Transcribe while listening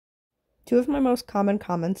Two of my most common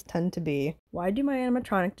comments tend to be, why do my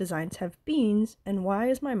animatronic designs have beans, and why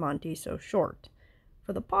is my Monty so short?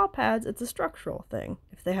 For the paw pads, it's a structural thing.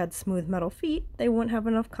 If they had smooth metal feet, they wouldn't have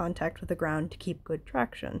enough contact with the ground to keep good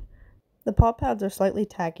traction. The paw pads are slightly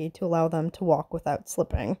tacky to allow them to walk without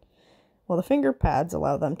slipping, while the finger pads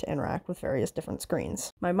allow them to interact with various different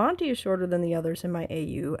screens. My Monty is shorter than the others in my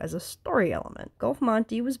AU as a story element. Golf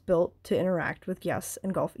Monty was built to interact with guests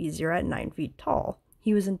and golf easier at 9 feet tall.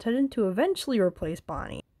 He was intended to eventually replace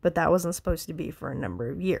Bonnie, but that wasn't supposed to be for a number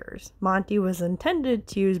of years. Monty was intended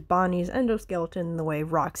to use Bonnie's endoskeleton in the way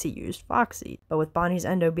Roxy used Foxy, but with Bonnie's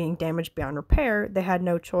endo being damaged beyond repair, they had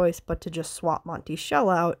no choice but to just swap Monty's shell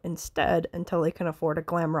out instead until they can afford a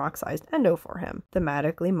glam rock-sized endo for him.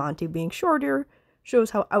 Thematically, Monty being shorter shows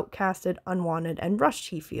how outcasted, unwanted, and rushed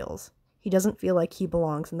he feels. He doesn't feel like he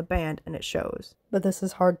belongs in the band, and it shows. But this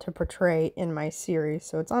is hard to portray in my series,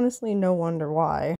 so it's honestly no wonder why.